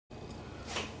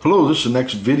Hello, this is the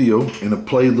next video in a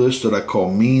playlist that I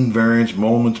call Mean Variance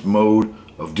Moments Mode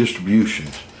of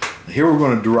Distributions. Here we're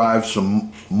going to derive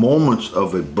some moments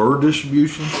of a Burr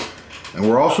distribution, and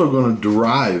we're also going to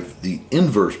derive the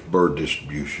inverse Burr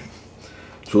distribution.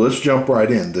 So let's jump right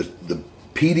in. The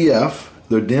PDF,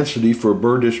 the density for a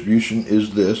Burr distribution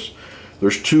is this.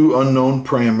 There's two unknown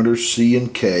parameters, c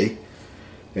and k.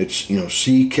 It's,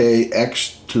 ck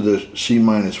x to the c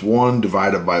minus 1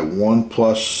 divided by 1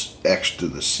 plus x to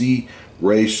the c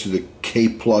raised to the k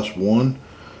plus 1.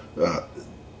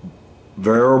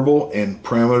 Variable and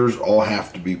parameters all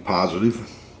have to be positive.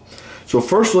 So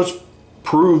first let's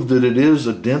prove that it is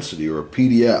a density or a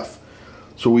PDF.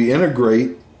 So we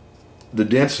integrate the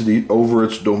density over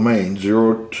its domain,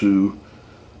 0 to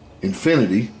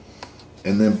infinity,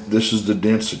 and then this is the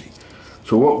density.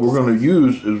 So what we're going to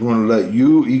use is we're going to let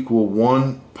u equal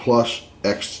 1 plus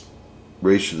x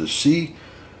raised to the c.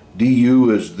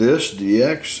 du is this,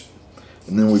 dx.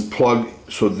 And then we plug,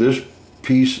 so this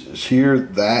piece is here,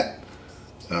 that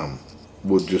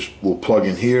we'll plug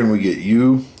in here and we get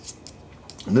u.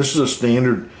 And this is a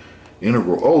standard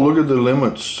integral. Oh, look at the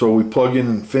limits. So we plug in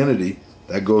infinity,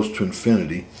 that goes to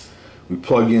infinity. We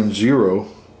plug in 0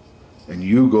 and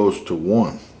u goes to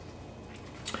 1.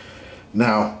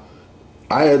 Now,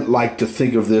 I like to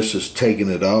think of this as taking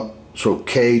it up. So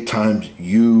k times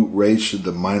u raised to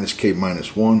the minus k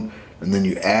minus 1, and then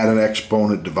you add an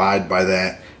exponent, divide by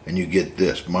that, and you get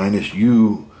this, minus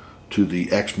u to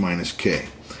the x minus k.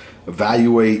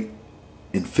 Evaluate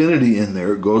infinity in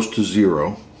there, it goes to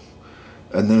 0,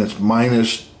 and then it's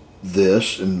minus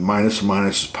this, and minus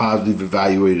minus is positive,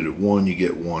 evaluated at 1, you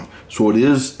get 1. So it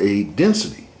is a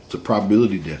density, it's a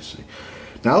probability density.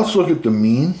 Now let's look at the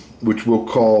mean, which we'll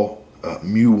call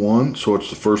mu1, so it's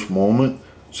the first moment.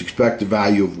 It's expected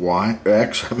value of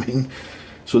x.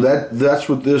 So that's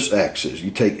what this x is. You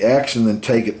take x and then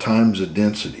take it times the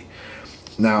density.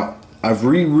 Now I've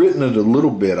rewritten it a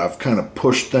little bit. I've kind of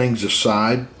pushed things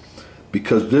aside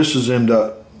because this is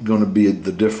going to be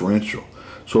the differential.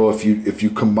 So if you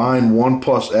combine 1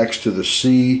 plus x to the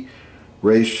c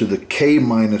raised to the k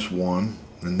minus 1,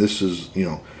 and this is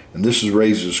and this is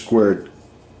raised to the squared,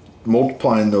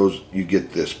 multiplying those, you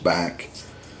get this back.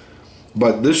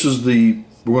 But this is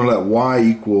we're going to let y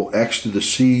equal x to the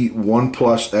c, 1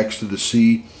 plus x to the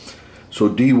c. So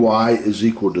dy is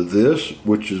equal to this,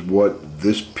 which is what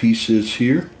this piece is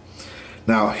here.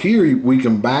 Now here we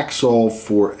can back solve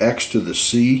for x to the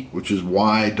c, which is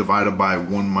y divided by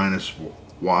 1 minus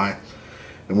y.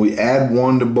 And we add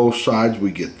 1 to both sides, we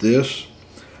get this.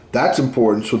 That's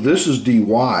important. So this is dy,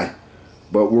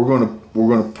 but we're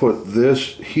going to put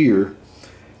this here,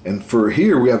 and for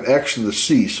here we have x to the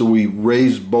c, so we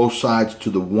raise both sides to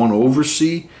the 1 over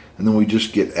c, and then we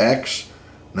just get x,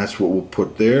 and that's what we'll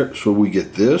put there. So we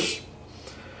get this.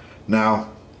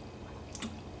 Now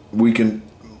we can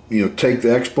take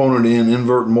the exponent in,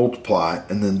 invert, multiply,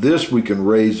 and then this we can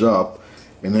raise up,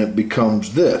 and it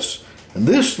becomes this. And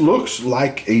this looks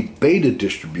like a beta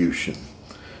distribution.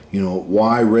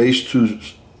 Y raised to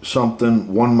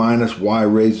something, 1 minus y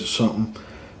raised to something.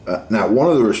 Now one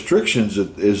of the restrictions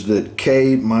is that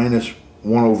k minus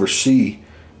 1 over c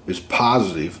is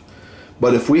positive,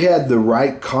 but if we had the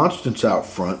right constants out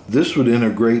front, this would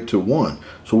integrate to 1.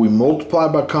 So we multiply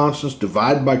by constants,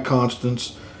 divide by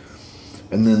constants,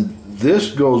 and then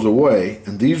this goes away,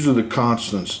 and these are the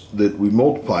constants that we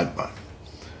multiplied by.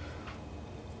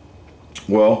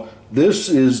 Well, this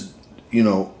is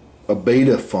a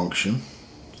beta function,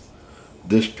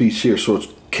 this piece here, so it's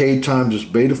k times this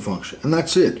beta function, and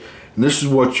that's it. And this is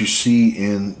what you see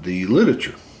in the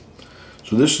literature.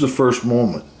 So this is the first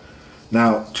moment.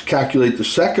 Now to calculate the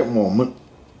second moment,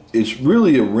 it's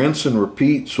really a rinse and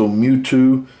repeat. So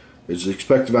mu2 is the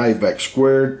expected value of x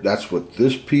squared. That's what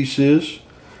this piece is,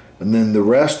 and then the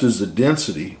rest is the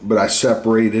density, but I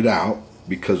separate it out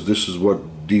because this is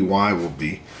what dy will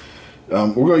be.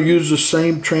 We're going to use the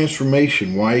same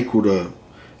transformation, y equal to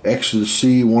x to the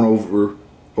c, 1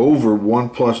 over 1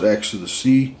 plus x to the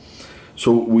c.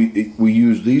 So we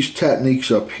use these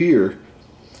techniques up here.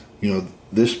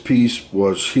 This piece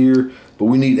was here, but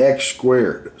we need x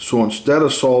squared. So instead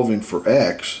of solving for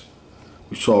x,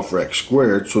 we solve for x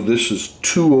squared. So this is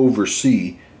 2 over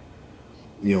c,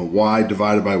 y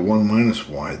divided by 1 minus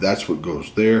y. That's what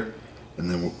goes there,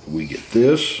 and then we get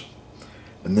this.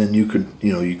 And then you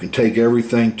can take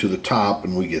everything to the top,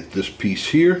 and we get this piece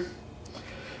here.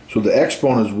 So the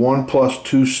exponent is 1 plus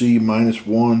 2c minus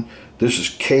 1. This is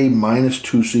k minus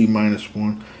 2c minus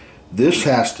 1. This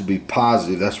has to be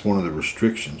positive. That's one of the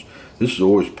restrictions. This is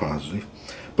always positive.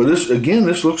 But this, again,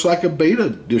 this looks like a beta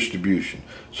distribution.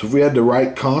 So if we had the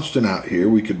right constant out here,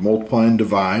 we could multiply and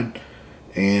divide,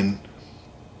 and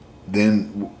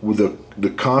then with the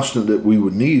constant that we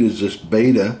would need is this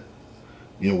beta,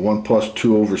 1 plus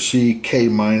 2 over c, k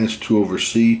minus 2 over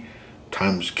c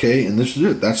times k, and this is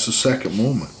it. That's the second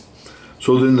moment.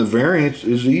 So then the variance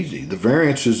is easy. The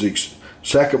variance is the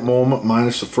second moment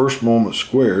minus the first moment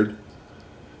squared,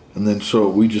 and then so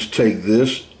we just take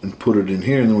this and put it in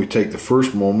here, and then we take the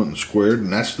first moment and squared,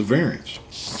 and that's the variance.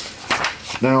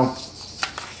 Now,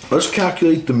 let's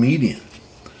calculate the median.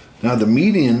 Now the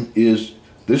median is,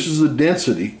 this is the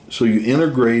density, so you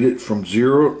integrate it from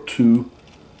 0 to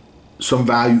some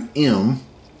value m,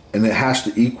 and it has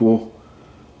to equal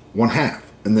 1/2.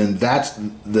 And then that's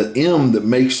the m that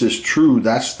makes this true,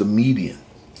 that's the median.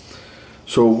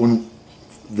 So when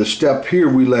the step here,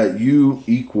 we let u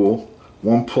equal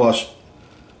 1 plus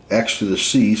x to the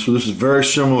c. So this is very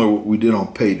similar to what we did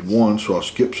on page 1, so I'll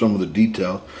skip some of the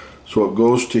details. So it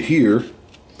goes to here,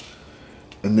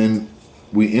 and then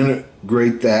we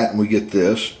integrate that and we get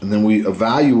this, and then we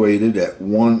evaluate it at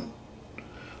 1,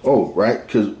 right,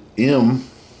 because m,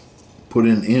 put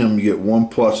in m, you get 1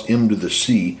 plus m to the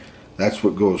c. That's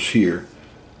what goes here.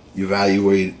 You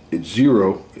evaluate at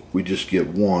 0, we just get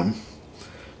 1.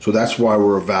 So that's why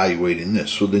we're evaluating this.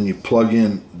 So then you plug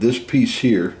in this piece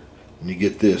here, and you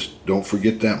get this. Don't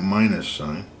forget that minus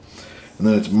sign. And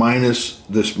then it's minus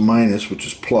this minus, which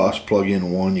is plus. Plug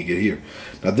in 1, you get here.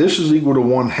 Now this is equal to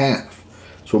 1/2.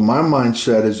 So my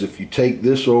mindset is if you take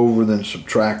this over, then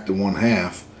subtract the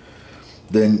 1/2,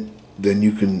 then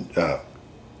you can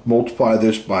multiply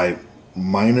this by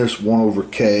minus 1 over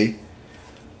k.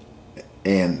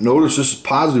 And notice this is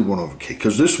positive 1 over k,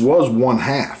 because this was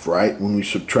 1/2, right, when we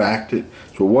subtract it.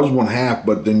 So it was 1/2,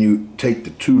 but then you take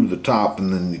the 2 to the top,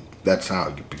 and then that's how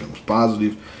it becomes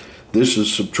positive. This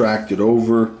is subtracted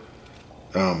over,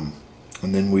 and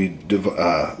then we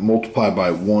multiply by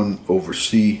 1 over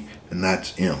c, and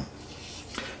that's m.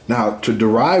 Now, to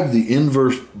derive the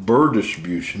inverse Burr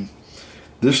distribution,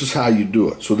 this is how you do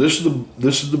it. So this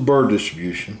is the Burr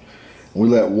distribution. We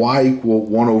let y equal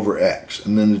 1 over x,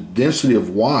 and then the density of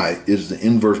y is the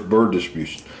inverse Burr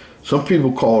distribution. Some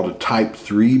people call it a type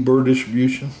 3 Burr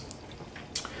distribution.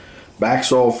 Back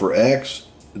solve for x,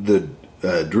 the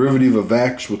derivative of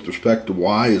x with respect to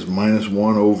y is minus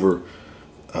 1 over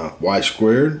y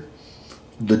squared.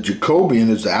 The Jacobian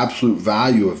is the absolute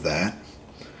value of that,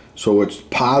 so it's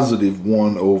positive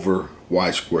 1 over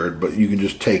y squared, but you can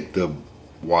just take the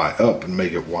y up and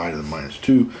make it y to the minus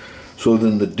 2. So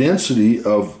then the density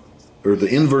of, or the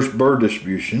inverse Burr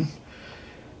distribution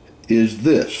is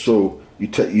this. So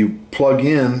you plug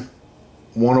in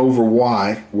 1 over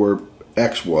y where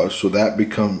x was, so that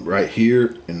becomes right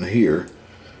here and here,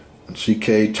 and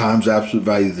ck times absolute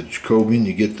value of the Jacobian,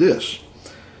 you get this.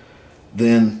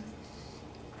 Then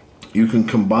you can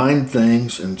combine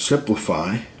things and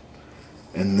simplify,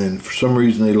 and then for some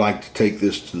reason they like to take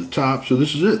this to the top, so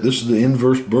this is it. This is the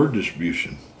inverse Burr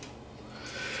distribution.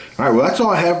 Alright, well, that's all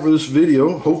I have for this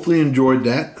video. Hopefully you enjoyed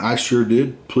that. I sure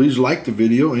did. Please like the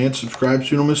video and subscribe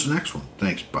so you don't miss the next one.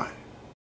 Thanks. Bye.